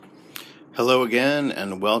Hello again,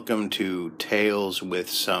 and welcome to Tales with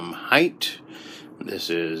Some Height. This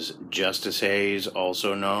is Justice Hayes,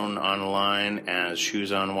 also known online as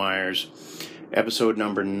Shoes on Wires, episode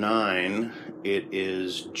number 9. It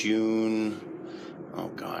is June, oh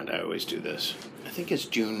God, I always do this. I think it's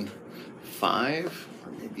June 5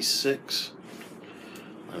 or maybe 6.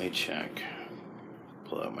 Let me check.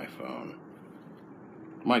 Pull out my phone.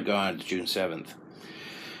 My God, it's June 7th.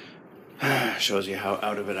 Shows you how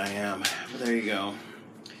out of it I am. But there you go.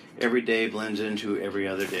 Every day blends into every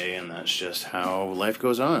other day, and that's just how life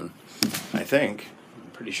goes on, I think.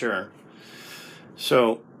 I'm pretty sure.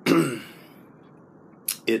 So,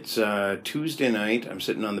 it's Tuesday night. I'm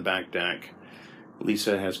sitting on the back deck.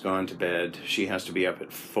 Lisa has gone to bed. She has to be up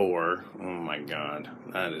at 4. Oh my God,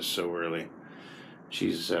 that is so early.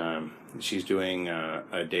 She's doing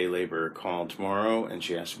a day labor call tomorrow, and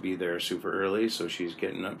she has to be there super early, so she's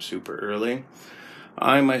getting up super early.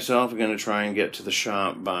 I myself am going to try and get to the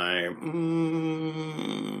shop by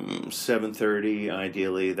 7:30.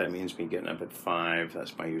 Ideally, that means me getting up at 5.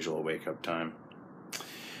 That's my usual wake-up time.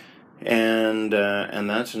 And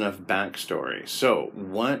that's enough backstory. So,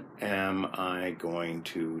 what am I going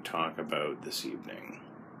to talk about this evening?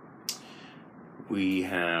 We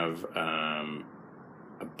have a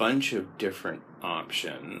bunch of different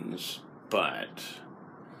options, but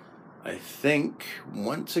I think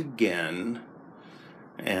once again,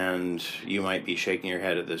 and you might be shaking your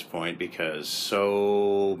head at this point because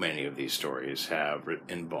so many of these stories have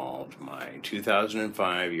involved my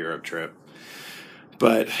 2005 Europe trip,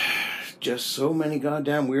 but just so many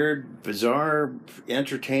goddamn weird, bizarre,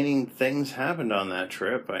 entertaining things happened on that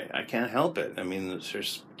trip. I can't help it. I mean,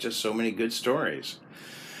 there's just so many good stories.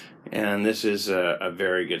 And this is a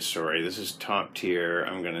very good story. This is top tier.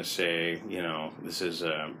 I'm going to say, this is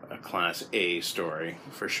a class A story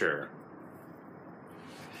for sure.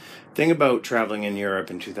 Thing about traveling in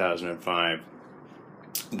Europe in 2005,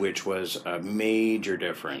 which was a major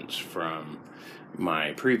difference from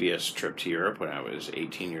my previous trip to Europe when I was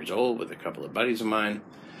 18 years old with a couple of buddies of mine,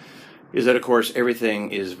 is that, of course,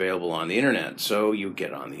 everything is available on the internet. So you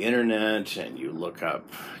get on the internet and you look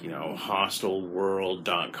up,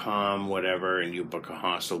 hostelworld.com, whatever, and you book a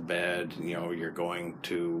hostel bed. You're going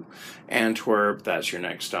to Antwerp. That's your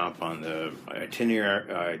next stop on the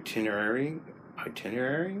itinerary?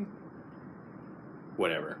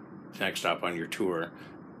 Whatever. Next stop on your tour.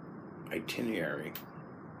 Itinerary.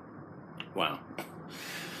 Wow.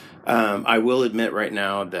 I will admit right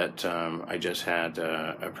now that I just had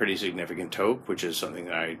a pretty significant toke, which is something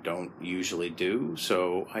that I don't usually do.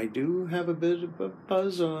 So I do have a bit of a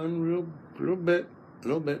buzz on, little bit.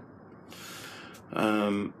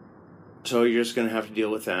 So you're just going to have to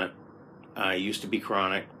deal with that. I used to be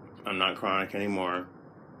chronic. I'm not chronic anymore,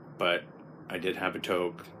 but I did have a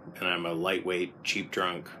toke, and I'm a lightweight, cheap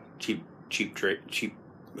drunk, cheap,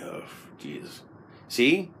 oh, jeez.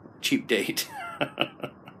 See? Cheap date.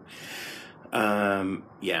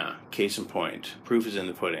 Yeah, case in point. Proof is in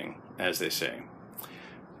the pudding, as they say.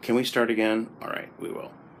 Can we start again? All right, we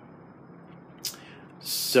will.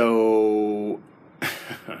 So,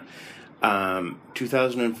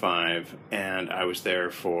 2005, and I was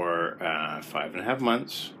there for 5.5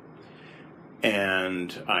 months.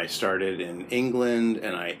 And I started in England,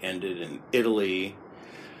 and I ended in Italy.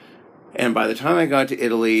 And by the time I got to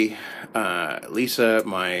Italy, Lisa,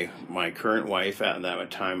 my current wife, at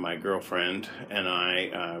that time my girlfriend, and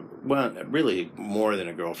I, really more than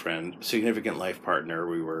a girlfriend, significant life partner,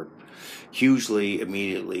 we were hugely,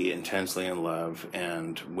 immediately, intensely in love.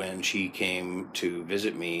 And when she came to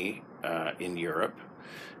visit me in Europe,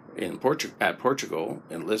 at Portugal,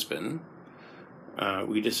 in Lisbon,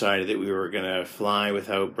 we decided that we were going to fly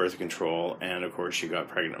without birth control, and of course she got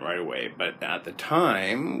pregnant right away. But at the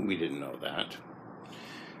time, we didn't know that.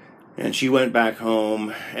 And she went back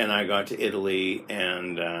home, and I got to Italy,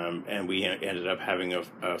 and we ended up having a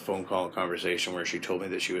phone call conversation where she told me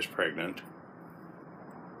that she was pregnant.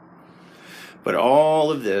 But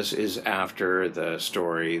all of this is after the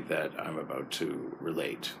story that I'm about to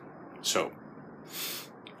relate. So,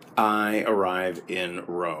 I arrive in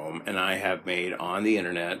Rome, and I have made on the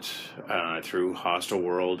internet, through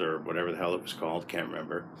Hostelworld or whatever the hell it was called, can't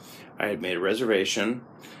remember. I had made a reservation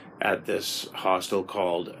at this hostel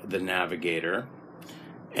called The Navigator,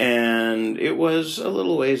 and it was a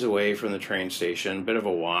little ways away from the train station, bit of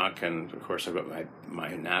a walk, and of course I've got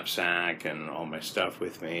my knapsack and all my stuff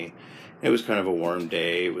with me. It was kind of a warm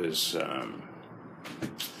day. It was, I'm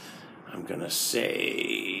going to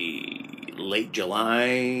say late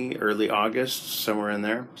July, early August, somewhere in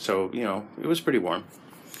there. So, it was pretty warm.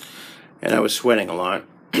 And I was sweating a lot.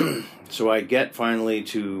 So I get finally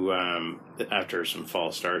to, after some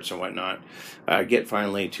false starts and whatnot, I get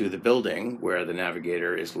finally to the building where the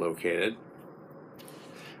navigator is located.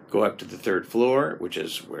 Go up to the 3rd floor, which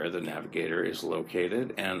is where the navigator is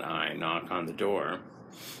located, and I knock on the door,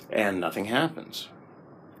 and nothing happens.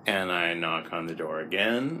 And I knock on the door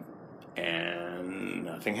again, and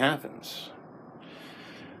nothing happens.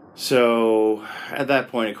 So at that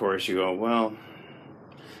point, of course, you go, well,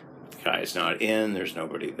 the guy's not in, there's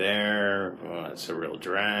nobody there. Well, that's a real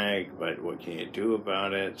drag, but what can you do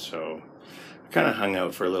about it? So I kind of hung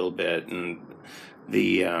out for a little bit, and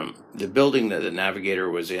the building that the navigator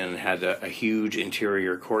was in had a huge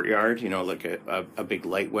interior courtyard, like a big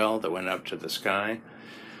light well that went up to the sky.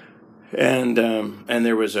 And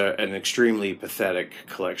there was an extremely pathetic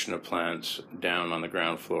collection of plants down on the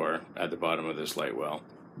ground floor at the bottom of this light well.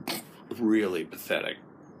 Really pathetic.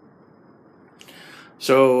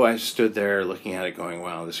 So I stood there looking at it going,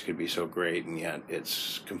 wow, this could be so great, and yet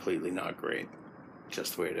it's completely not great,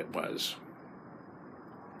 just the way it was.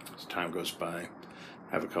 As time goes by,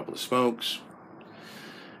 have a couple of smokes,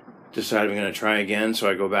 decide I'm going to try again, so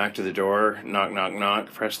I go back to the door, knock, knock,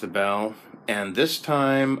 knock, press the bell, and this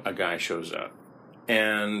time a guy shows up.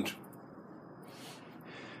 And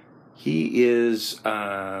he is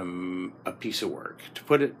a piece of work. To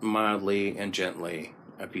put it mildly and gently,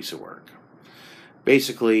 a piece of work.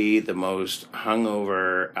 Basically, the most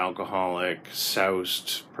hungover, alcoholic,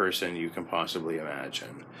 soused person you can possibly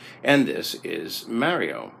imagine. And this is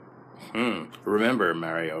Mario. Remember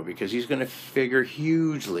Mario, because he's going to figure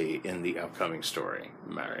hugely in the upcoming story,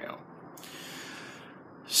 Mario.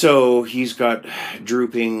 So he's got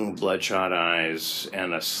drooping, bloodshot eyes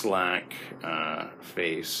and a slack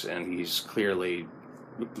face, and he's clearly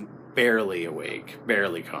barely awake,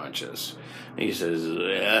 barely conscious. And he says,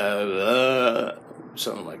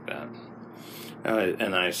 something like that.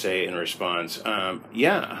 And I say in response,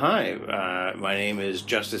 yeah, hi, my name is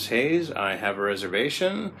Justice Hayes. I have a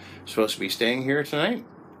reservation. I'm supposed to be staying here tonight.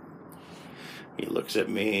 He looks at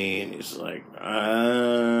me and he's like,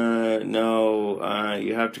 no,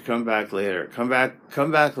 you have to come back later. Come back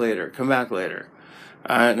later.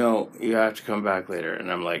 No, you have to come back later.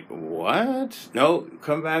 And I'm like, what? No,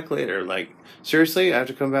 come back later. Like, seriously, I have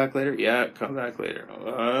to come back later? Yeah, come back later.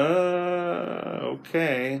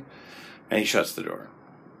 Okay. And he shuts the door.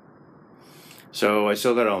 So I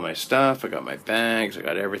still got all my stuff. I got my bags. I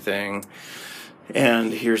got everything.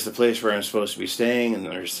 And here's the place where I'm supposed to be staying. And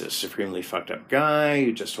there's this supremely fucked up guy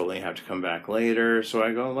who just told me I have to come back later. So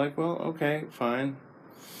I go like, well, okay, fine.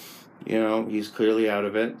 He's clearly out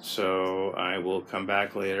of it. So I will come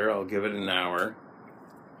back later. I'll give it an hour.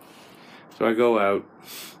 So I go out,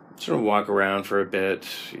 sort of walk around for a bit.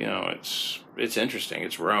 It's interesting.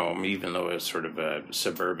 It's Rome, even though it's sort of a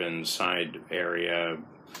suburban side area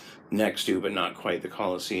next to, but not quite the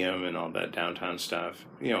Colosseum and all that downtown stuff.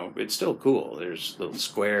 It's still cool. There's little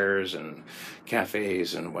squares and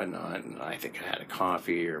cafes and whatnot. And I think I had a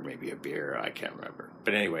coffee or maybe a beer. I can't remember.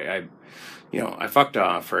 But anyway, I fucked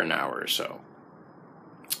off for an hour or so.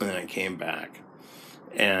 And then I came back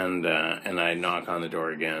and I knock on the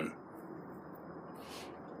door again.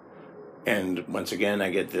 And once again,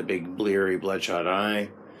 I get the big bleary bloodshot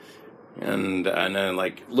eye. And I'm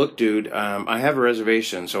like, look, dude, I have a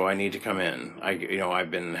reservation, so I need to come in.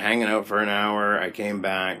 I've been hanging out for an hour. I came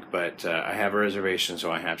back, but I have a reservation,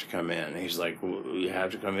 so I have to come in. And he's like, well, you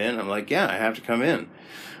have to come in? I'm like, yeah, I have to come in.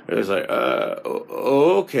 It was like,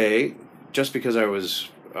 okay. Just because I was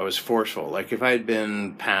forceful. Like, if I had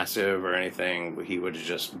been passive or anything, he would have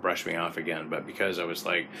just brushed me off again. But because I was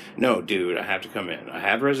like, no, dude, I have to come in. I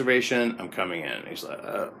have a reservation. I'm coming in. He's like,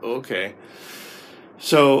 okay.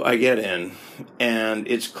 So I get in, and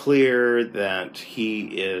it's clear that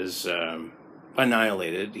he is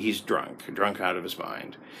annihilated. He's drunk out of his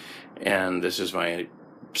mind. And this is my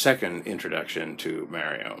second introduction to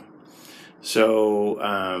Mario.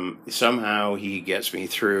 So somehow he gets me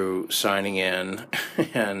through signing in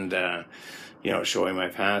and, showing my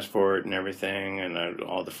passport and everything, and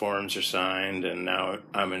all the forms are signed, and now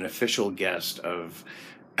I'm an official guest of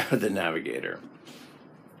the Navigator.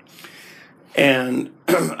 And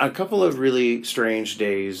a couple of really strange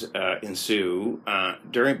days ensue.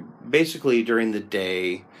 During the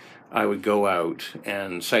day, I would go out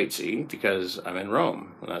and sightsee because I'm in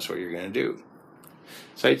Rome, and that's what you're going to do.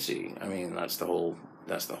 Sightsee. I mean, that's the whole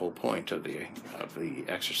point of the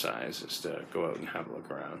exercise, is to go out and have a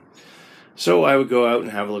look around. So I would go out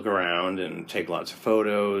and have a look around and take lots of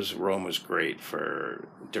photos. Rome was great for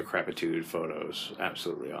decrepitude photos.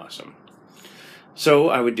 Absolutely awesome. So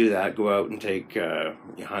I would do that, go out and take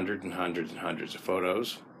hundreds and hundreds and hundreds of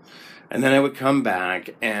photos. And then I would come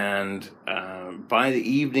back, and by the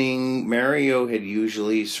evening, Mario had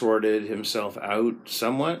usually sorted himself out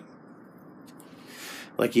somewhat.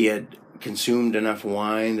 Like he had consumed enough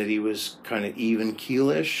wine that he was kind of even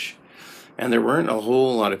keelish. And there weren't a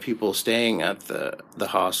whole lot of people staying at the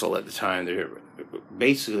hostel at the time.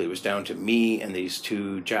 Basically, it was down to me and these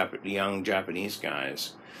two young Japanese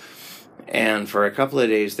guys. And for a couple of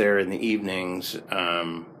days there in the evenings,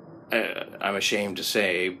 I'm ashamed to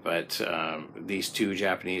say, but these two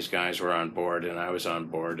Japanese guys were on board, and I was on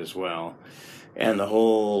board as well. And the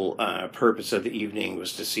whole purpose of the evening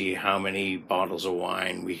was to see how many bottles of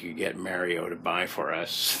wine we could get Mario to buy for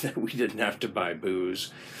us, so that we didn't have to buy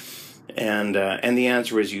booze. And the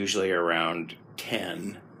answer was usually around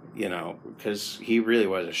 10, because he really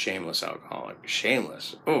was a shameless alcoholic.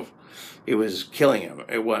 Shameless. Oh, it was killing him.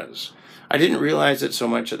 It was. I didn't realize it so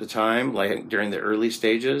much at the time, like during the early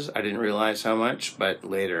stages. I didn't realize how much, but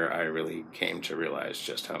later I really came to realize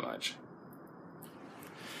just how much.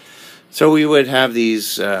 So we would have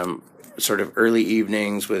these sort of early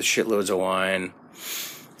evenings with shitloads of wine,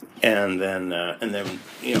 and then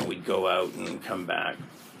we'd go out and come back.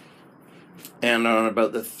 And on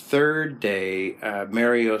about the third day,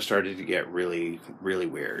 Mario started to get really, really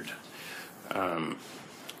weird.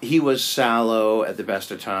 He was sallow at the best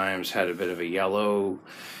of times, had a bit of a yellow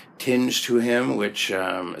tinge to him, which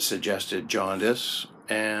suggested jaundice.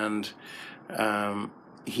 And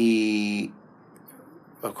he,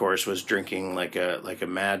 of course, was drinking like a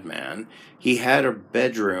madman. He had a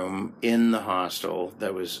bedroom in the hostel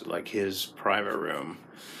that was like his private room.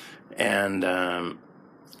 And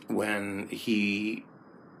when he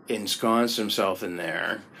ensconced himself in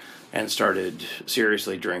there and started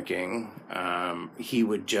seriously drinking, he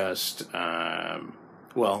would just,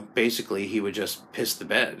 basically he would just piss the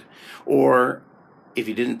bed. Or if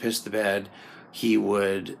he didn't piss the bed, he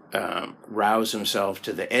would rouse himself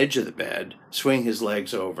to the edge of the bed, swing his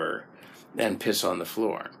legs over, and piss on the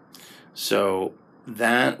floor. So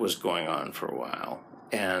that was going on for a while.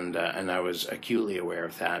 And I was acutely aware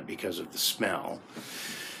of that because of the smell.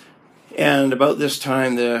 And about this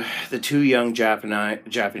time, the two young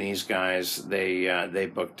Japanese guys,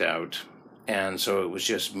 they booked out. And so it was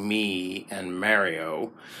just me and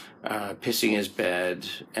Mario pissing his bed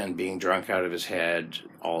and being drunk out of his head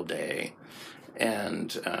all day, and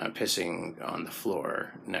pissing on the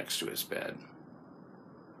floor next to his bed.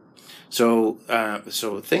 So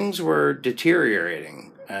things were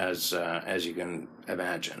deteriorating, as you can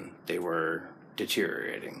imagine. They were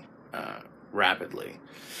deteriorating rapidly.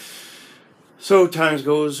 So time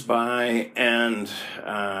goes by, and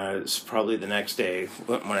it's probably the next day.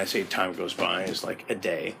 When I say time goes by, it's like a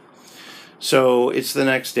day. So it's the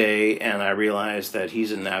next day, and I realize that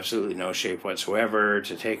he's in absolutely no shape whatsoever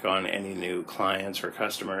to take on any new clients or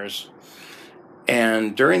customers.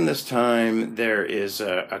 And during this time, there is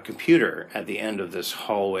a computer at the end of this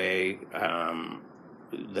hallway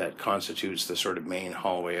that constitutes the sort of main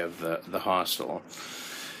hallway of the hostel.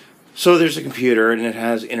 So there's a computer, and it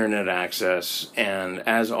has internet access, and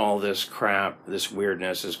as all this crap, this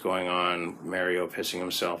weirdness is going on, Mario pissing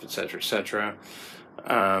himself, etc., etc.,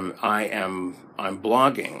 I'm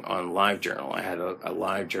blogging on LiveJournal. I had a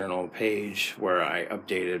LiveJournal page where I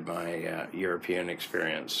updated my European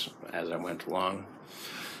experience as I went along.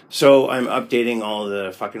 So I'm updating all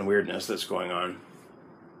the fucking weirdness that's going on.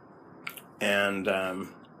 And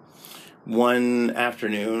one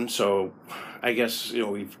afternoon, so I guess,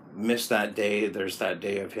 we've missed that day. There's that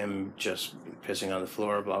day of him just pissing on the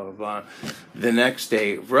floor, blah, blah, blah. The next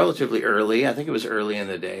day, relatively early, I think it was early in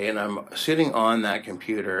the day, and I'm sitting on that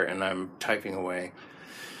computer and I'm typing away.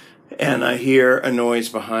 And I hear a noise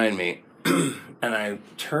behind me, and I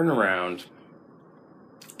turn around,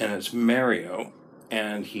 and it's Mario,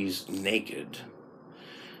 and he's naked.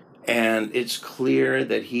 And it's clear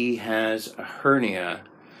that he has a hernia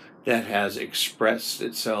that has expressed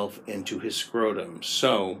itself into his scrotum.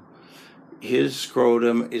 So his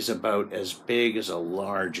scrotum is about as big as a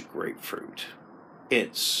large grapefruit.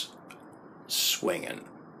 It's swinging.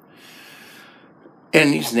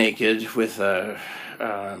 And he's naked with a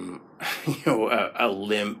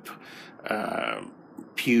limp,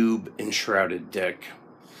 pube-enshrouded dick.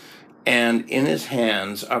 And in his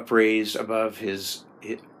hands, upraised above his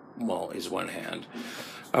one hand,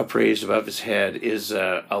 upraised above his head, is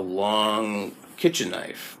a long kitchen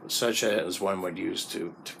knife, such as one would use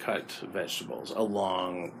to cut vegetables. A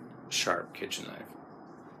long, sharp kitchen knife.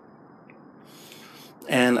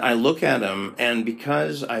 And I look at him, and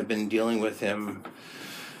because I've been dealing with him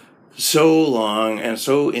so long and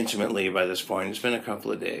so intimately by this point. It's been a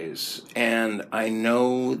couple of days, and I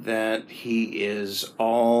know that he is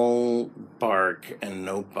all bark and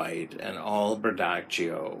no bite, and all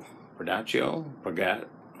bradaccio. Bradaccio? Bagat?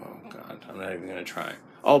 Oh, God, I'm not even going to try.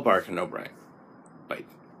 All bark and no bite.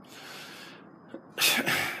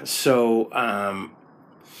 So,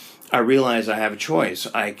 I realize I have a choice.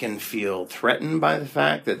 I can feel threatened by the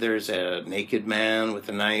fact that there's a naked man with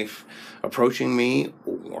a knife approaching me,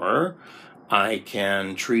 or I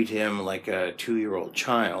can treat him like a 2-year-old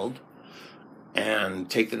child and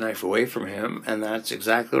take the knife away from him, and that's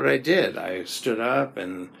exactly what I did. I stood up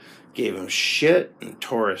and gave him shit and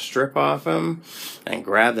tore a strip off him and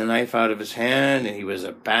grabbed the knife out of his hand, and he was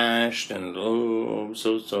abashed and, oh, I'm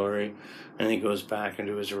so sorry. And he goes back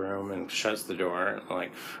into his room and shuts the door. And I'm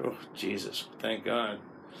like, oh, Jesus, thank God.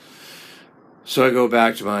 So I go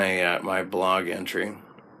back to my my blog entry,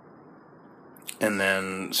 and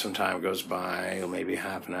then some time goes by, maybe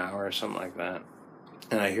half an hour or something like that,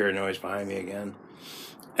 and I hear a noise behind me again.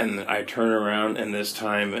 And I turn around, and this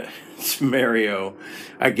time it's Mario,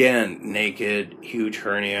 again, naked, huge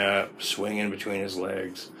hernia, swinging between his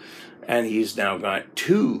legs. And he's now got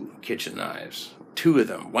 2 kitchen knives, 2 of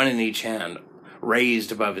them, one in each hand,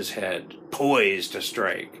 raised above his head, poised to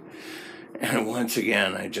strike. And once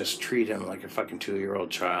again, I just treat him like a fucking 2-year-old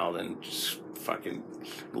child and just fucking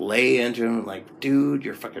lay into him like, dude,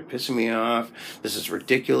 you're fucking pissing me off. This is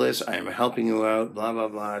ridiculous. I am helping you out, blah, blah,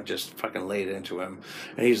 blah. Just fucking laid into him.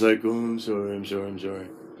 And he's like, oh, I'm sorry.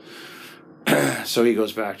 So he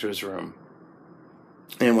goes back to his room.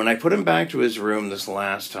 And when I put him back to his room this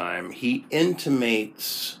last time, he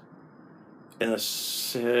intimates in a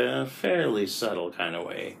fairly subtle kind of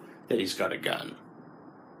way that he's got a gun.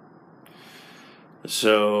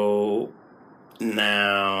 So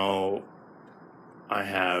now I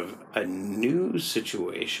have a new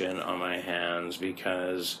situation on my hands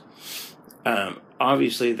because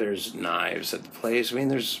obviously there's knives at the place. I mean,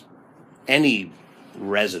 there's any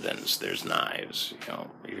residence, there's knives. You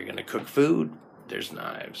know, if you're going to cook food, there's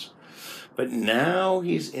knives. But now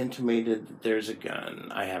he's intimated that there's a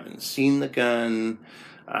gun. I haven't seen the gun.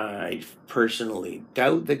 I personally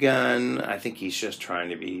doubt the gun. I think he's just trying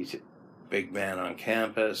to be big man on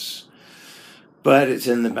campus. But it's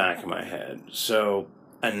in the back of my head. So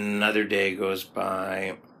another day goes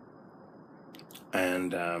by,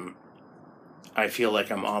 and I feel like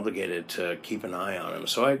I'm obligated to keep an eye on him.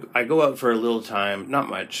 So I go out for a little time, not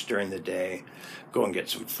much during the day, go and get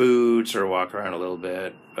some food, sort of walk around a little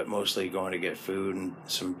bit, but mostly going to get food and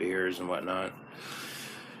some beers and whatnot.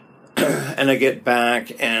 And I get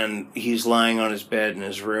back, and he's lying on his bed in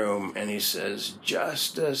his room, and he says,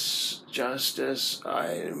 Justice,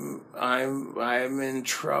 I'm in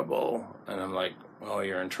trouble. And I'm like, oh,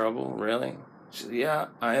 you're in trouble? Really? He said, yeah,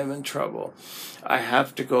 I am in trouble. I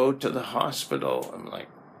have to go to the hospital. I'm like,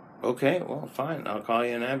 okay, well, fine. I'll call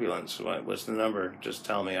you an ambulance. What's the number? Just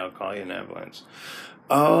tell me. I'll call you an ambulance.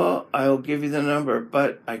 Oh, I'll give you the number,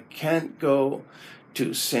 but I can't go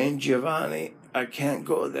to St. Giovanni. I can't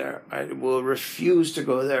go there. I will refuse to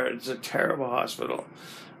go there. It's a terrible hospital.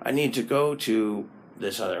 I need to go to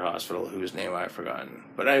this other hospital whose name I've forgotten.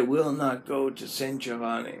 But I will not go to St.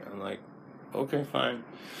 Giovanni. I'm like, okay, fine.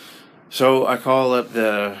 So I call up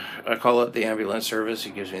the ambulance service.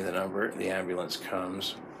 He gives me the number. The ambulance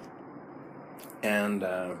comes. And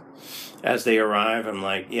as they arrive, I'm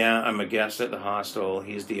like, yeah, I'm a guest at the hostel.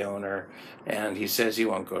 He's the owner. And he says he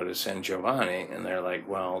won't go to San Giovanni. And they're like,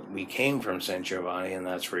 well, we came from San Giovanni, and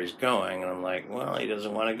that's where he's going. And I'm like, well, he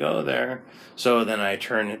doesn't want to go there. So then I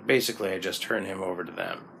just turn him over to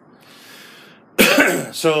them.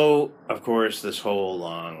 So, of course, this whole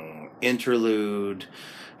long interlude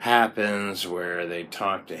happens where they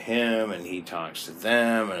talk to him and he talks to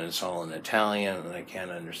them, and it's all in Italian, and I can't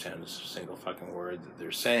understand a single fucking word that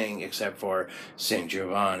they're saying except for St.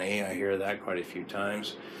 Giovanni. I hear that quite a few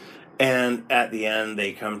times. And at the end,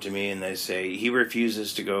 they come to me and they say, he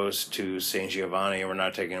refuses to go to St. Giovanni, and we're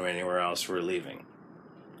not taking him anywhere else, we're leaving.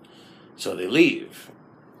 So they leave.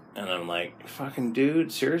 And I'm like, fucking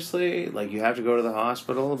dude, seriously? Like, you have to go to the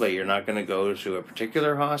hospital, but you're not going to go to a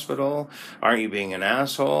particular hospital? Aren't you being an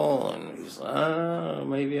asshole? And he's like,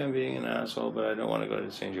 maybe I'm being an asshole, but I don't want to go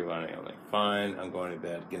to St. Giovanni. I'm like, fine, I'm going to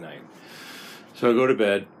bed. Good night. So I go to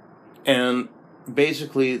bed, and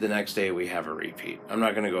basically the next day we have a repeat. I'm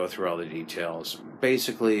not going to go through all the details.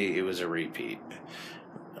 Basically, it was a repeat.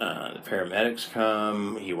 The paramedics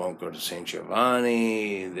come. He won't go to St.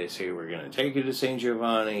 Giovanni. They say, we're going to take you to St.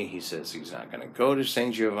 Giovanni. He says he's not going to go to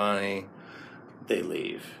St. Giovanni. they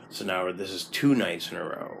leave. So now this is 2 nights in a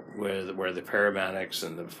row where the paramedics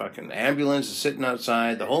and the fucking ambulance is sitting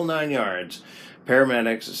outside, the whole 9 yards,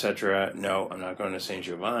 paramedics, etc. No, I'm not going to St.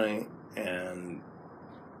 Giovanni. And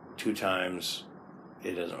 2 times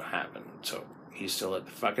it doesn't happen. So he's still at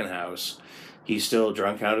the fucking house. He's still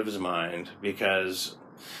drunk out of his mind because,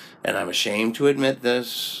 and I'm ashamed to admit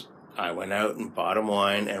this, I went out and bought him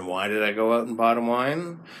wine. And why did I go out and bought him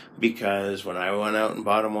wine? Because when I went out and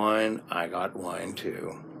bought him wine, I got wine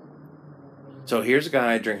too. So here's a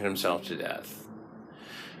guy drinking himself to death.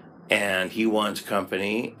 And he wants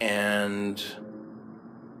company. And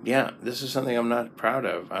yeah, this is something I'm not proud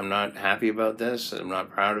of. I'm not happy about this. I'm not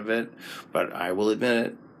proud of it. But I will admit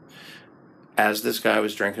it. As this guy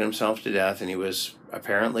was drinking himself to death, and he was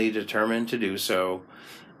apparently determined to do so,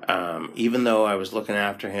 even though I was looking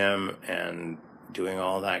after him and doing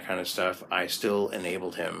all that kind of stuff, I still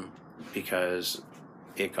enabled him because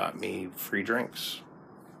it got me free drinks.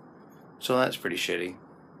 So that's pretty shitty.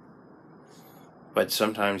 But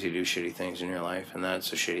sometimes you do shitty things in your life, and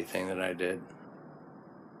that's a shitty thing that I did.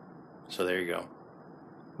 So there you go.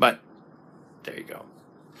 But there you go.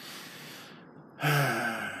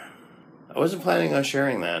 I wasn't planning on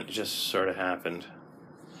sharing that. It just sort of happened.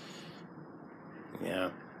 Yeah.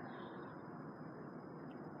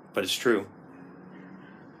 But it's true.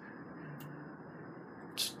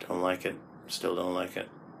 Just don't like it. Still don't like it.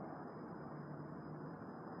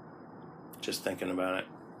 Just thinking about it.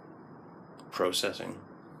 Processing.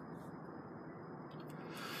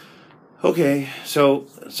 Okay, so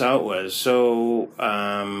that's how it was. So,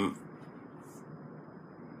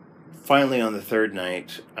 finally on the 3rd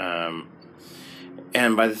night,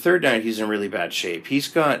 and by the 3rd night, he's in really bad shape.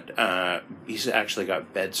 He's actually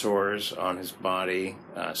got bed sores on his body,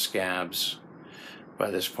 scabs by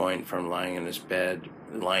this point from lying in his bed,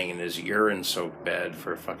 lying in his urine-soaked bed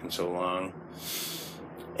for fucking so long.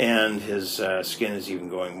 And his skin is even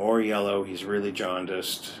going more yellow. He's really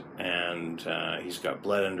jaundiced, and he's got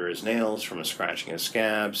blood under his nails from scratching his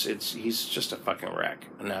scabs. He's just a fucking wreck,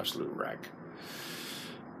 an absolute wreck.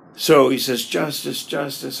 So he says,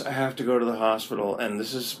 Justice, I have to go to the hospital. And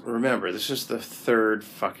this is the 3rd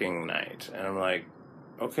fucking night. And I'm like,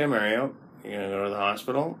 okay, Mario, you gonna go to the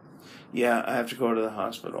hospital? Yeah, I have to go to the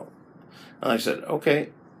hospital. And I said, okay,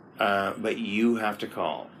 but you have to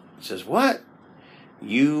call. He says, what?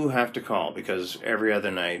 You have to call, because every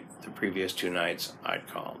other night, the previous 2 nights, I'd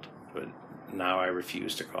called. But now I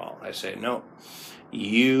refuse to call. I say, no.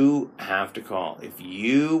 You have to call. If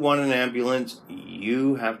you want an ambulance,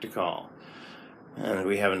 you have to call. And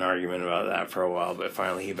we have an argument about that for a while, but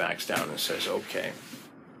finally he backs down and says, okay.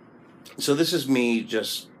 So this is me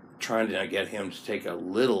just trying to get him to take a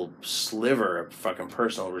little sliver of fucking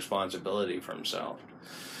personal responsibility for himself.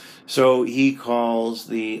 So he calls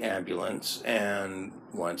the ambulance, and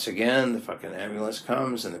once again, the fucking ambulance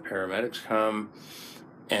comes, and the paramedics come,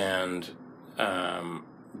 and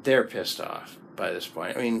they're pissed off by this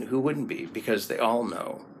point. I mean, who wouldn't be? Because they all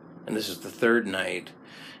know. And this is the 3rd night,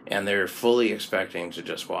 and they're fully expecting to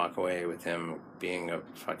just walk away with him being a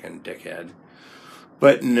fucking dickhead.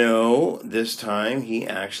 But no, this time he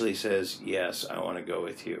actually says, yes, I want to go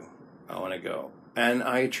with you. I want to go. And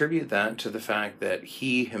I attribute that to the fact that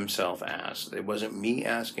he himself asked. It wasn't me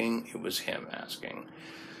asking, it was him asking.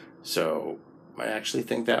 So I actually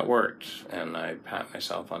think that worked, and I pat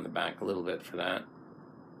myself on the back a little bit for that,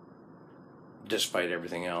 despite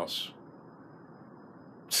everything else.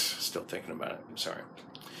 Still thinking about it, I'm sorry.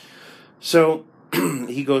 So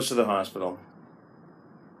he goes to the hospital,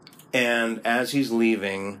 and as he's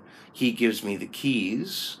leaving, he gives me the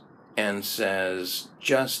keys and says,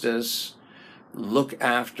 Justice, look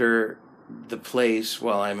after the place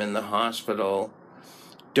while I'm in the hospital.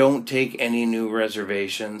 Don't take any new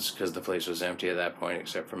reservations, because the place was empty at that point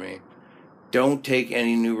except for me. Don't take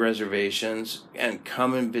any new reservations, and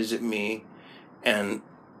come and visit me, and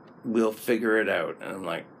we'll figure it out. And I'm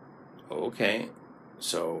like, okay.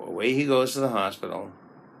 So away he goes to the hospital,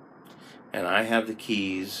 and I have the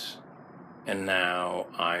keys, and now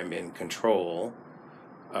I'm in control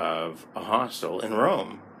of a hostel in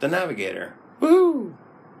Rome, the Navigator. Woo!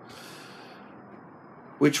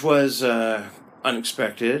 Which was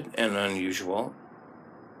unexpected and unusual,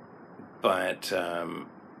 but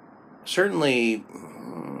certainly,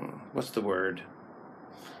 what's the word?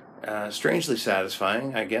 Strangely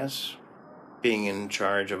satisfying, I guess, being in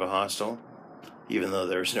charge of a hostel, even though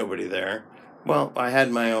there was nobody there. Well,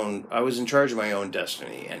 I was in charge of my own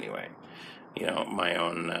destiny anyway. You know, my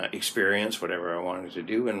own experience, whatever I wanted to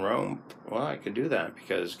do in Rome, well, I could do that,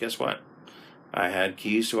 because guess what? I had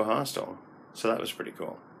keys to a hostel, so that was pretty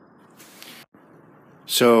cool.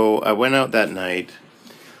 So I went out that night,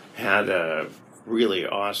 had a really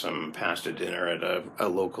awesome pasta dinner at a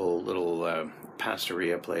local little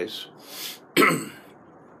pastaria place.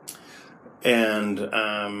 And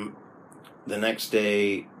the next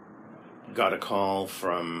day, got a call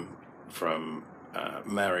from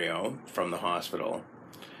Mario from the hospital,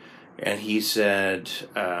 and he said,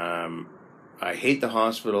 "I hate the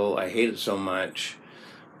hospital. I hate it so much.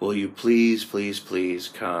 Will you please, please, please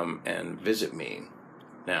come and visit me?"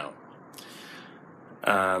 Now,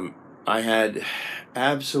 I had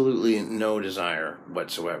absolutely no desire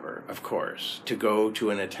whatsoever, of course, to go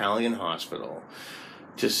to an Italian hospital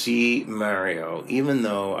to see Mario, even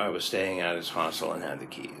though I was staying at his hostel and had the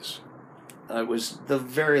keys. It was the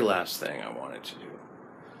very last thing I wanted to do.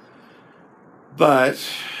 But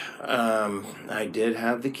I did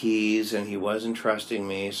have the keys, and he wasn't trusting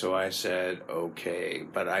me, so I said, okay.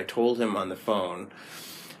 But I told him on the phone,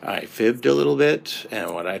 I fibbed a little bit,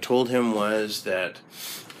 and what I told him was that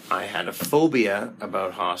I had a phobia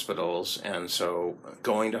about hospitals, and so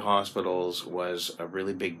going to hospitals was a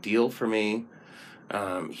really big deal for me,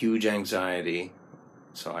 huge anxiety,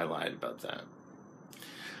 so I lied about that.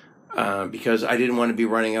 Because I didn't want to be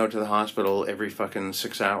running out to the hospital every fucking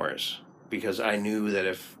 6 hours, because I knew that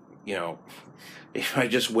if I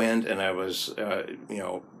just went and I was,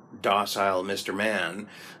 docile Mr. Man,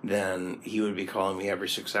 then he would be calling me every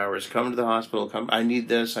 6 hours, come to the hospital, come, I need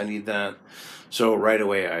this, I need that. So right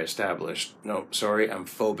away I established, no, sorry, I'm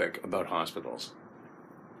phobic about hospitals.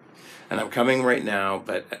 And I'm coming right now,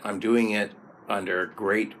 but I'm doing it under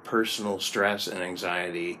great personal stress and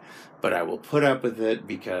anxiety, but I will put up with it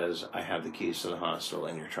because I have the keys to the hospital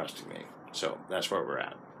and you're trusting me. So that's where we're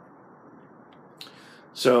at.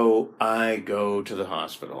 So I go to the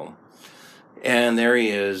hospital, and there he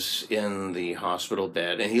is in the hospital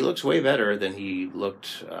bed, and he looks way better than he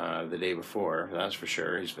looked the day before. That's for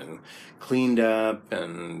sure. He's been cleaned up,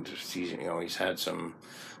 and he's had some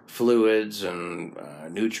fluids and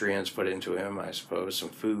nutrients put into him, I suppose, some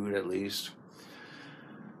food at least.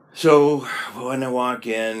 So when I walk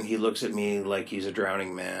in, he looks at me like he's a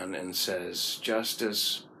drowning man and says,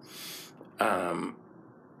 "Justice,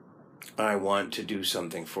 I want to do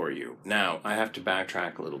something for you." Now, I have to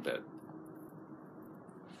backtrack a little bit.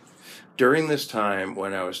 During this time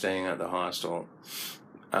when I was staying at the hostel,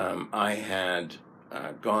 I had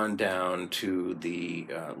gone down to the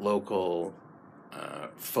local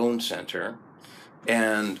phone center,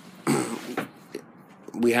 and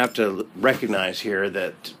we have to recognize here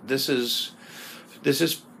that this is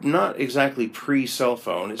not exactly pre-cell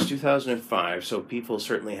phone. It's 2005, so people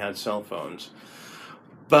certainly had cell phones.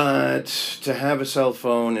 But to have a cell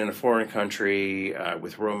phone in a foreign country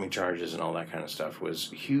with roaming charges and all that kind of stuff was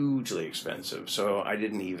hugely expensive, so I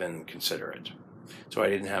didn't even consider it. So I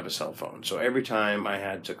didn't have a cell phone. So every time I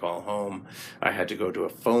had to call home, I had to go to a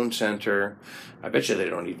phone center. I bet you they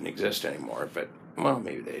don't even exist anymore, but, well,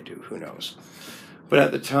 maybe they do. Who knows? But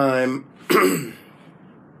at the time,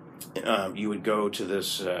 you would go to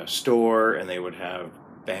this store, and they would have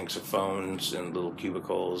banks of phones and little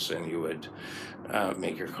cubicles, and you would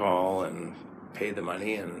make your call and pay the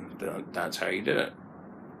money, and that's how you did it.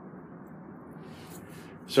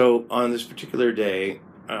 So on this particular day,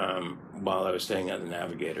 while I was staying at the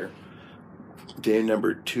Navigator, day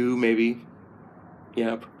number 2 maybe,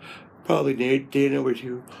 yeah, probably day number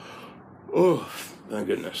 2. Oh, my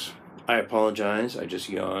goodness. I apologize, I just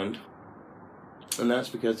yawned. And that's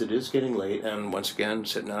because it is getting late, and once again,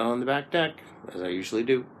 sitting out on the back deck, as I usually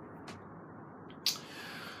do.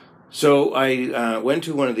 So I went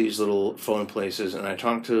to one of these little phone places, and I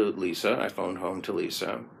talked to Lisa. I phoned home to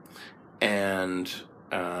Lisa. And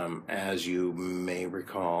as you may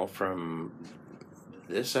recall from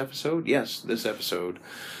this episode,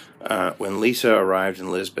 when Lisa arrived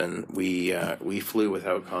in Lisbon, we flew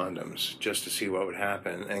without condoms just to see what would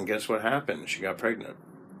happen. And guess what happened? She got pregnant.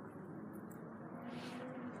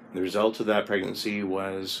 The result of that pregnancy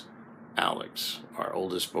was Alex, our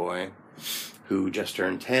oldest boy, who just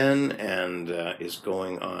turned 10 and is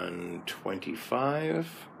going on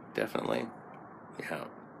 25, definitely. Yeah.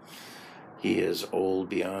 He is old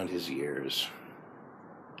beyond his years.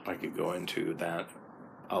 I could go into that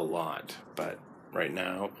a lot, but right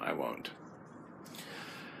now I won't.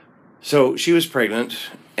 So she was pregnant,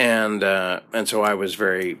 and so I was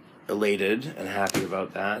very elated and happy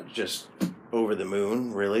about that, just over the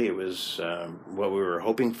moon, really. It was what we were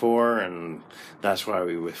hoping for, and that's why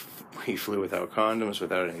we flew without condoms,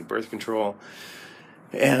 without any birth control.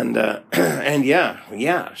 And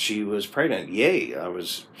yeah, she was pregnant. Yay, I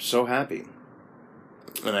was so happy.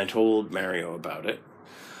 And I told Mario about it.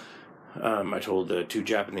 I told the two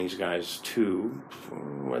Japanese guys too.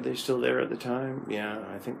 Were they still there at the time? Yeah,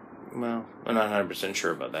 I think. Well, I'm not 100%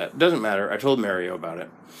 sure about that. Doesn't matter. I told Mario about it.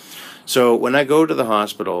 So when I go to the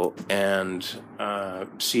hospital and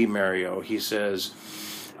see Mario, he says,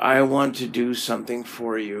 I want to do something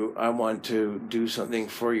for you. I want to do something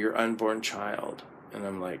for your unborn child. And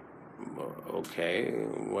I'm like, okay,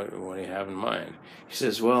 what do you have in mind? He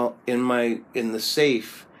says, well, in the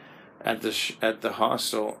safe at the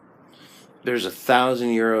hostel, there's 1,000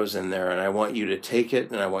 euros in there, and I want you to take it,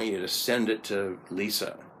 and I want you to send it to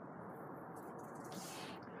Lisa.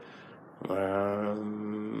 All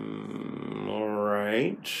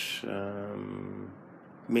right.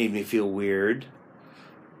 Made me feel weird.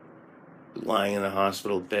 Lying in a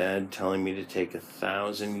hospital bed, telling me to take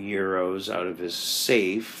 1,000 euros out of his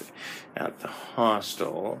safe at the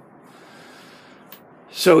hostel.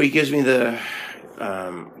 So he gives me the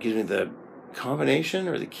combination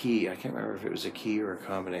or the key. I can't remember if it was a key or a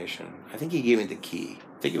combination. I think he gave me the key.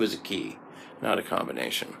 I think it was a key, not a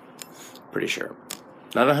combination. Pretty sure.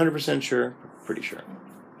 Not 100% sure, pretty sure.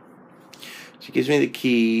 So he gives me the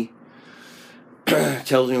key,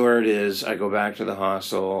 tells me where it is. I go back to the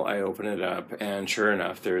hostel, I open it up, and sure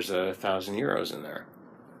enough, there's 1,000 euros in there.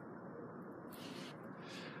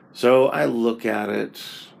 So I look at it,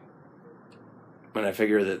 and I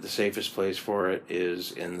figure that the safest place for it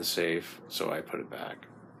is in the safe, so I put it back,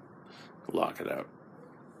 lock it up.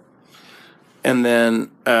 And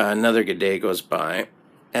then another good day goes by,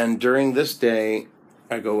 and during this day,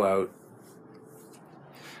 I go out,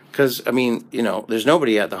 because, I mean, there's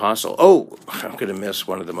nobody at the hostel. Oh, I'm going to miss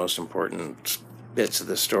one of the most important bits of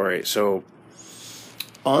the story. So,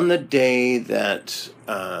 on the day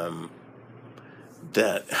on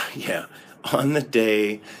the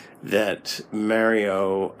day that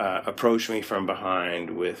Mario approached me from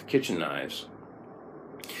behind with kitchen knives,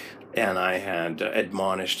 and I had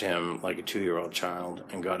admonished him like a 2-year-old child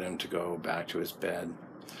and got him to go back to his bed.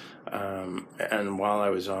 And while I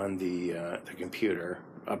was on the computer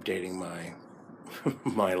updating my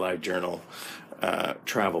my LiveJournal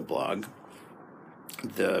travel blog,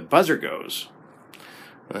 the buzzer goes,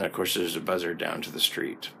 and of course there's a buzzer down to the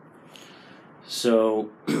street.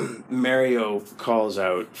 So Mario calls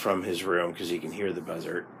out from his room because he can hear the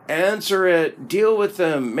buzzer. Answer it! Deal with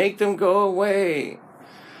them! Make them go away!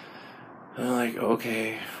 And I'm like,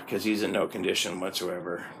 okay, because he's in no condition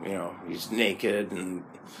whatsoever. He's naked and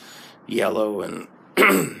yellow, and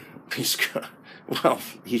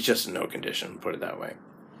he's just in no condition, put it that way.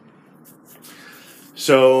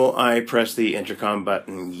 So I press the intercom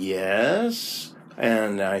button, yes,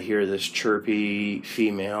 and I hear this chirpy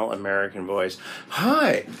female American voice.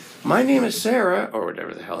 Hi, my name is Sarah, or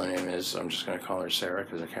whatever the hell her name is. I'm just going to call her Sarah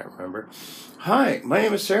because I can't remember. Hi, my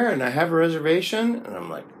name is Sarah, and I have a reservation. And I'm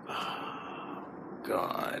like, oh,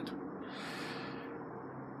 God.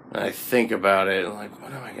 And I think about it, and like,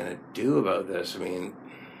 what am I going to do about this? I mean,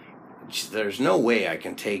 there's no way I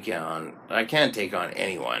can't take on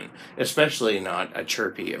anyone, especially not a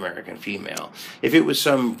chirpy American female. If it was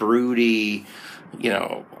some broody,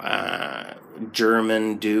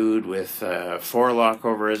 German dude with forelock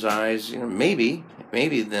over his eyes, maybe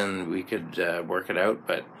then we could work it out,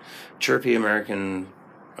 but chirpy American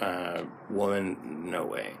woman, no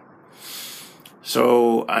way.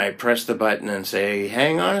 So I press the button and say,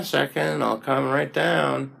 hang on a second, I'll come right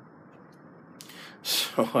down.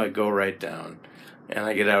 So I go right down, and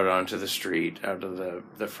I get out onto the street, out of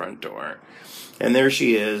the front door. And there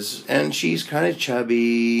she is, and she's kind of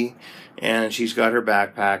chubby, and she's got her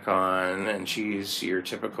backpack on, and she's your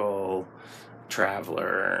typical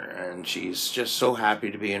traveler, and she's just so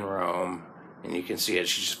happy to be in Rome, and you can see it.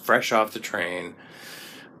 She's fresh off the train,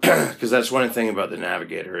 because that's one thing about the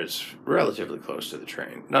Navigator, is relatively close to the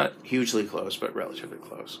train. Not hugely close, but relatively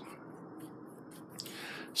close.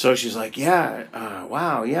 So she's like, yeah,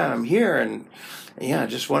 wow, yeah, I'm here, and yeah, I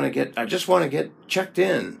just want to get checked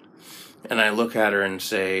in. And I look at her and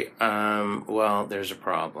say, well, there's a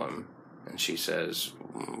problem. And she says,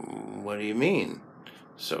 what do you mean?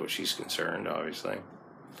 So she's concerned, obviously.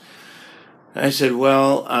 And I said,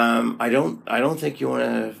 well, I don't think you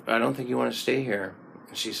want to stay here.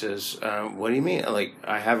 And she says, what do you mean? Like,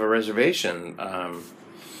 I have a reservation.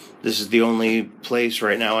 This is the only place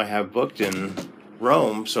right now I have booked in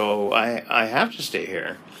Rome, so I have to stay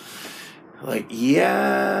here. Like,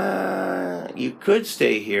 yeah, you could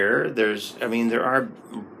stay here. There are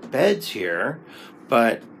beds here,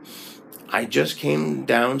 but I just came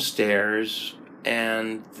downstairs,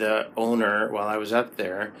 and the owner, while I was up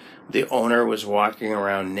there, the owner was walking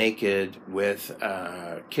around naked with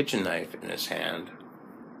a kitchen knife in his hand.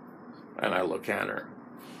 And I look at her,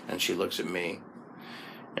 And she looks at me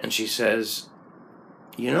and she says,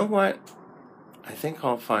 "You know what? I think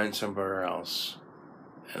I'll find somewhere else."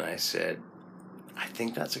 And I said, "I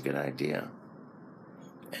think that's a good idea."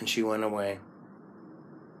 And she went away.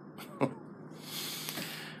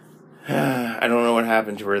 I don't know what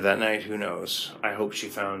happened to her that night. Who knows? I hope she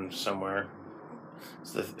found somewhere.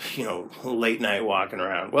 It's the, late night walking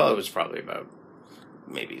around. Well, it was probably about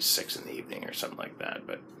maybe 6 p.m. or something like that.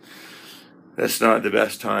 But that's not the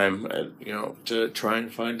best time, to try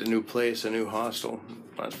and find a new place, a new hostel.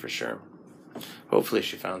 That's for sure. Hopefully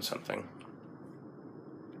she found something.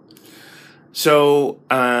 So,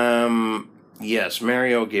 yes,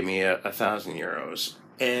 Mario gave me 1,000 euros,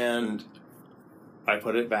 and I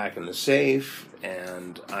put it back in the safe,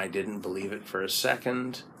 and I didn't believe it for a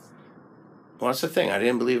second. Well, that's the thing. I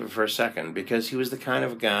didn't believe it for a second, because he was the kind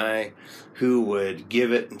of guy who would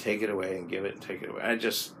give it and take it away and give it and take it away.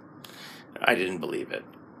 I didn't believe it.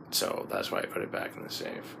 So that's why I put it back in the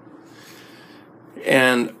safe.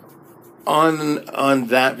 And on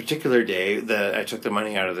that particular day that I took the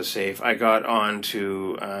money out of the safe, I got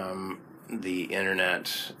onto the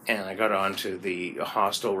internet, and I got onto the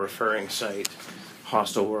hostel referring site,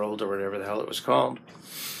 Hostel World or whatever the hell it was called,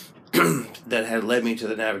 that had led me to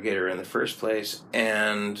the Navigator in the first place.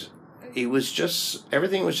 And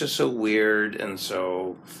everything was just so weird and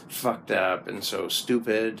so fucked up and so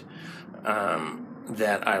stupid,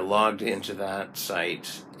 that I logged into that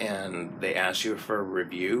site, and they asked you for a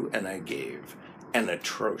review, and I gave an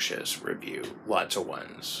atrocious review. Lots of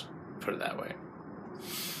ones, put it that way.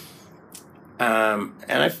 And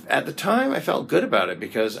at the time, I felt good about it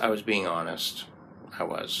because I was being honest. I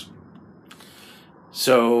was.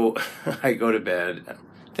 So I go to bed. I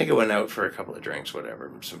think I went out for a couple of drinks, whatever,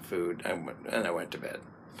 some food, and I went to bed.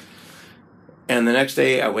 And the next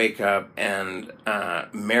day I wake up, and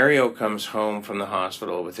Mario comes home from the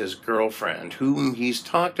hospital with his girlfriend, whom he's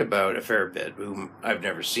talked about a fair bit, whom I've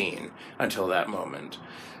never seen until that moment.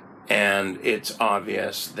 And it's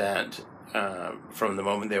obvious that from the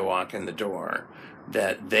moment they walk in the door,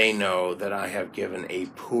 that they know that I have given a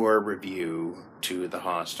poor review to the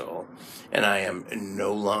hostel, and I am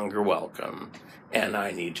no longer welcome, and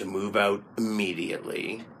I need to move out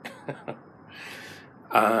immediately.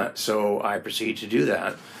 So I proceed to do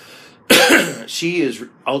that. She is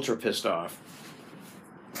ultra pissed off,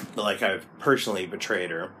 like I've personally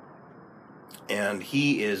betrayed her, and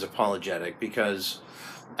he is apologetic because,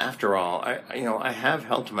 after all, I have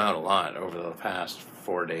helped him out a lot over the past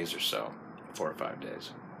 4 days or so, 4 or 5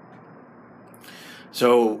 days.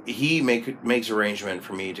 So he makes arrangement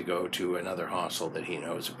for me to go to another hostel that he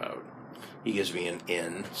knows about. He gives me an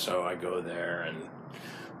inn, so I go there,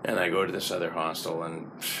 and I go to this other hostel, and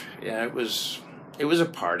yeah, it was a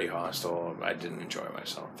party hostel. I didn't enjoy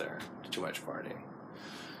myself there. Too much partying.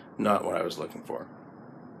 Not what I was looking for.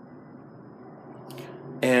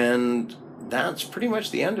 And that's pretty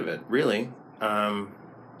much the end of it, really.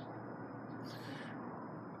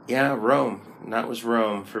 Yeah, Rome. That was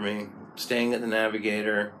Rome for me. Staying at the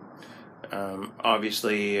Navigator.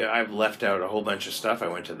 Obviously, I've left out a whole bunch of stuff. I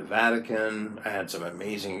went to the Vatican. I had some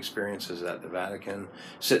amazing experiences at the Vatican,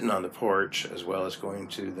 sitting on the porch, as well as going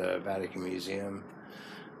to the Vatican Museum.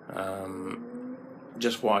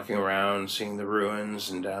 Just walking around, seeing the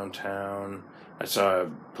ruins in downtown. I saw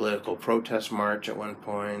a political protest march at one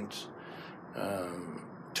point.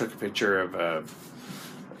 Took a picture of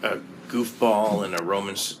a goofball in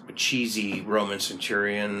a cheesy Roman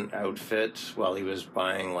centurion outfit while he was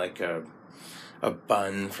buying like a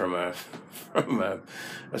bun from a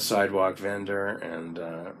sidewalk vendor, and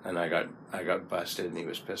I got busted, and he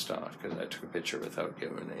was pissed off because I took a picture without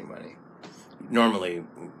giving him any money. Normally,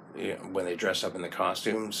 when they dress up in the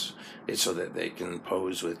costumes, it's so that they can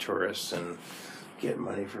pose with tourists and get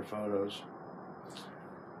money for photos.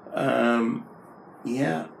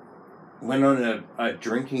 Yeah. Went on a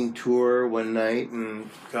drinking tour one night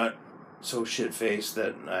and got so shit-faced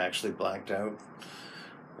that I actually blacked out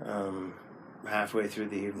halfway through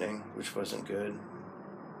the evening, which wasn't good.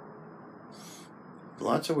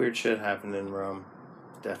 Lots of weird shit happened in Rome,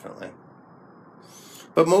 definitely.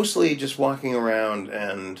 But mostly just walking around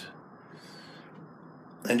and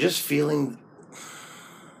just feeling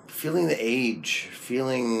the age,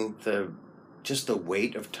 feeling the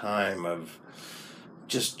weight of time, of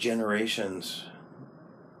just generations.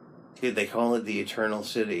 They call it the Eternal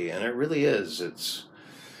City, and it really is.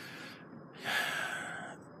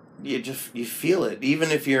 You feel it,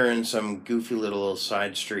 even if you're in some goofy little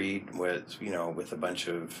side street with a bunch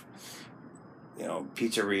of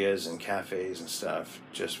pizzerias and cafes and stuff,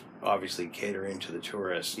 just obviously catering to the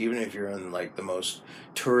tourists. Even if you're in like the most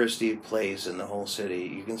touristy place in the whole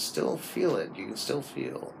city, you can still feel it. You can still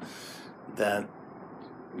feel that,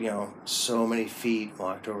 so many feet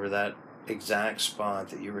walked over that exact spot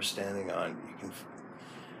that you were standing on.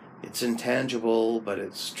 It's intangible, but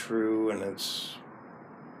it's true, and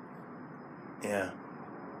yeah.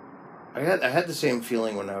 I had the same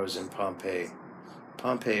feeling when I was in Pompeii.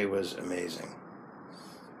 Pompeii was amazing.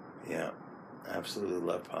 Yeah, absolutely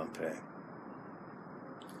love Pompeii.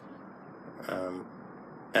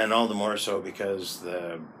 And all the more so because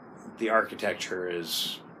the architecture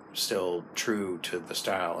is still true to the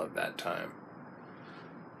style of that time.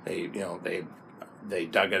 They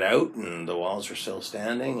dug it out, and the walls are still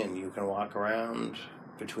standing, and you can walk around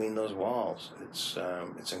between those walls. It's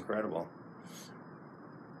incredible.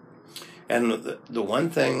 And the one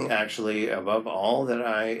thing, actually, above all, that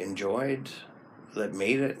I enjoyed, that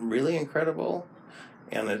made it really incredible,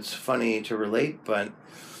 and it's funny to relate, but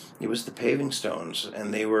it was the paving stones.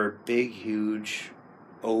 And they were big, huge,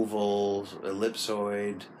 oval,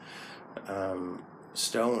 ellipsoid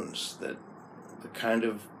stones that the kind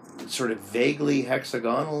of sort of vaguely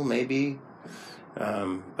hexagonal, maybe,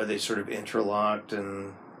 but they sort of interlocked,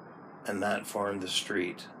 and that formed the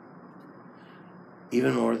street.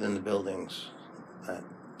 Even more than the buildings.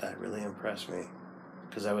 That really impressed me,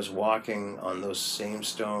 because I was walking on those same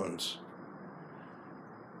stones.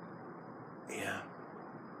 Yeah.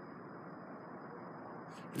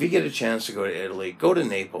 If you get a chance to go to Italy, go to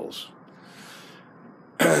Naples.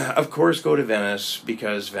 Of course, go to Venice,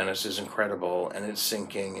 because Venice is incredible, and it's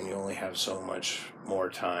sinking, and you only have so much more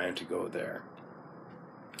time to go there.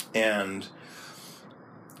 And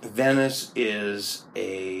Venice is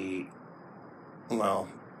well,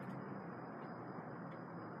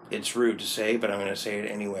 it's rude to say, but I'm going to say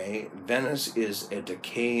it anyway. Venice is a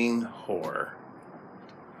decaying whore.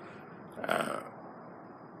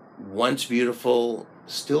 Once beautiful,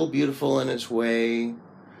 still beautiful in its way,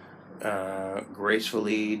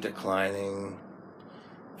 gracefully declining,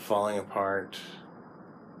 falling apart.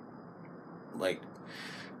 Like,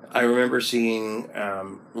 I remember seeing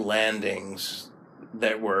landings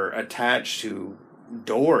that were attached to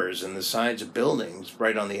doors in the sides of buildings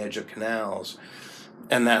right on the edge of canals,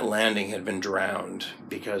 and that landing had been drowned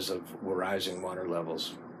because of rising water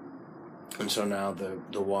levels. And so now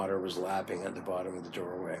the water was lapping at the bottom of the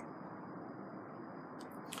doorway.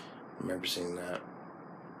 I remember seeing that.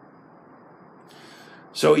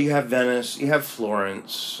 So you have Venice, you have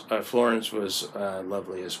Florence. Florence was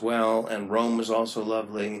lovely as well, and Rome was also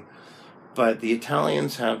lovely. But the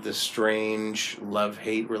Italians have this strange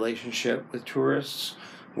love-hate relationship with tourists,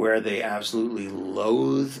 where they absolutely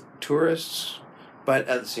loathe tourists, but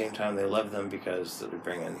at the same time they love them because they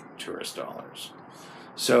bring in tourist dollars.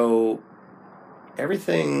 So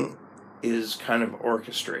everything is kind of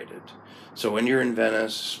orchestrated. So when you're in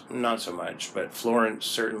Venice, not so much, but Florence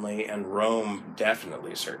certainly, and Rome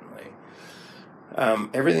definitely, certainly.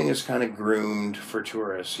 Everything is kind of groomed for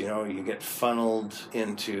tourists. You get funneled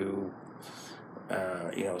into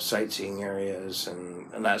sightseeing areas,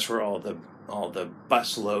 and that's where all the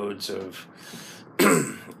bus loads of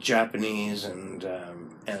Japanese and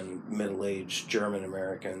middle-aged German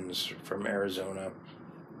Americans from Arizona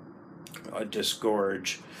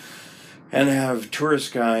disgorge, and have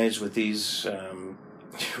tourist guides with these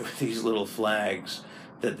with these little flags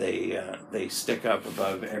that they stick up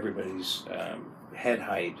above everybody's head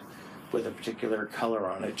height with a particular color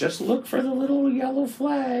on it. Just look for the little yellow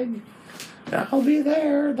flag. I'll be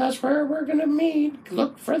there. That's where we're going to meet.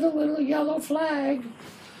 Look for the little yellow flag.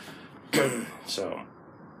 So,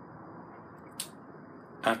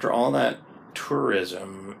 after all that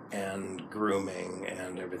tourism and grooming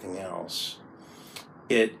and everything else,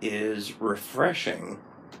 it is refreshing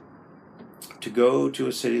to go to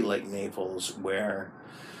a city like Naples where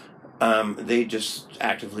they just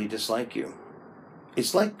actively dislike you.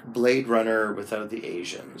 It's like Blade Runner without the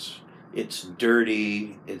Asians. It's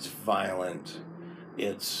dirty, it's violent,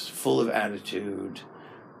 it's full of attitude,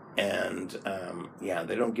 and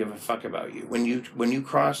they don't give a fuck about you. When you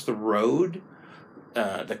cross the road,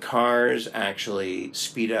 the cars actually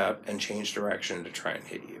speed up and change direction to try and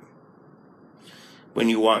hit you. When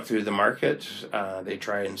you walk through the market, they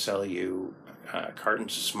try and sell you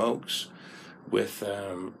cartons of smokes with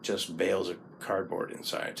just bales of cardboard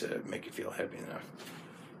inside to make you feel heavy enough.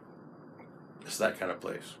 It's that kind of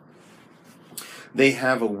place. They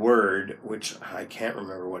have a word, which I can't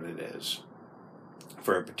remember what it is,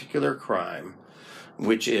 for a particular crime,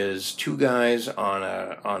 which is two guys on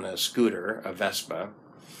a scooter, a Vespa,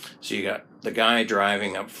 So you got the guy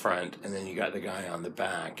driving up front, and then you got the guy on the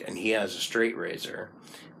back, and he has a straight razor.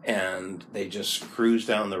 And they just cruise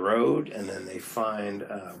down the road, and then they find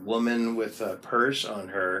a woman with a purse on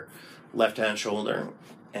her left-hand shoulder,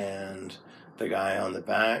 and the guy on the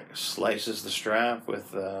back slices the strap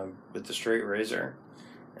with the straight razor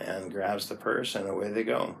and grabs the purse, and away they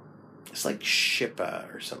go. It's like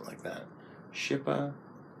Shippa or something like that. Shippa?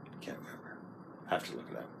 Can't remember. Have to look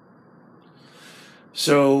it up.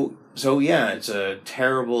 So yeah, it's a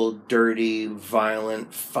terrible, dirty,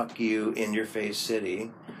 violent, fuck you, in-your-face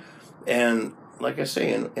city. And like I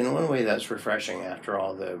say, in one way that's refreshing after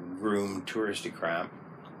all the groomed touristy crap.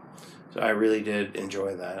 So I really did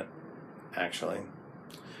enjoy that, actually.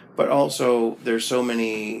 But also, there's so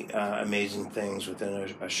many amazing things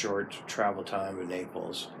within a short travel time of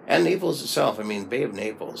Naples. And Naples itself, I mean, Bay of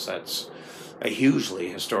Naples, that's a hugely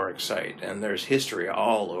historic site. And there's history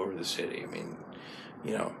all over the city. I mean,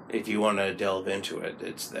 you know, if you want to delve into it,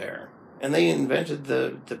 it's there. And they invented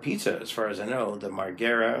the pizza, as far as I know, the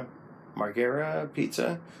Marghera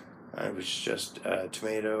pizza. It was just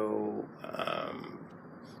tomato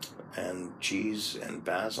and cheese and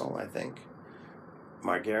basil, I think.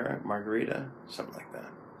 Margarita, something like that.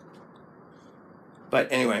 But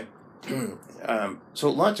anyway, so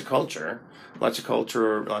lots of culture, lots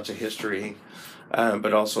of history,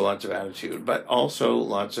 but also lots of attitude, but also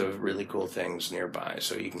lots of really cool things nearby.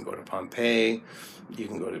 So you can go to Pompeii, you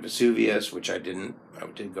can go to Vesuvius, which I didn't. I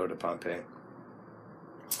did go to Pompeii.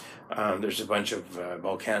 There's a bunch of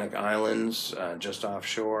volcanic islands just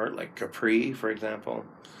offshore, like Capri, for example.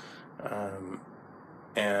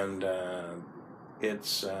 And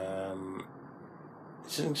it's an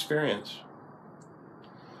experience.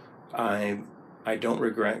 I don't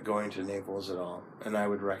regret going to Naples at all, and I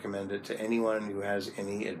would recommend it to anyone who has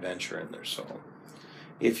any adventure in their soul.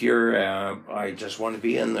 If you're, I just want to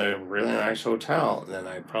be in the really nice hotel, then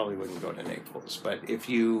I probably wouldn't go to Naples. But if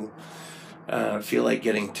you feel like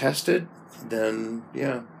getting tested, then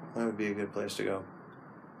yeah, that would be a good place to go.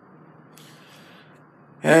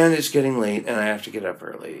 And it's getting late, and I have to get up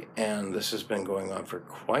early. And this has been going on for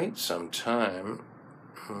quite some time.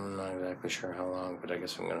 I'm not exactly sure how long, but I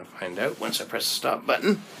guess I'm going to find out once I press the stop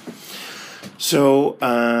button. So,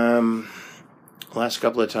 last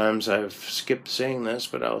couple of times I've skipped saying this,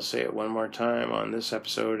 but I'll say it one more time on this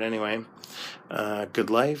episode anyway.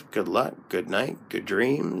 Good life, good luck, good night, good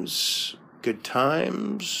dreams, good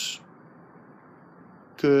times.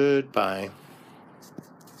 Goodbye.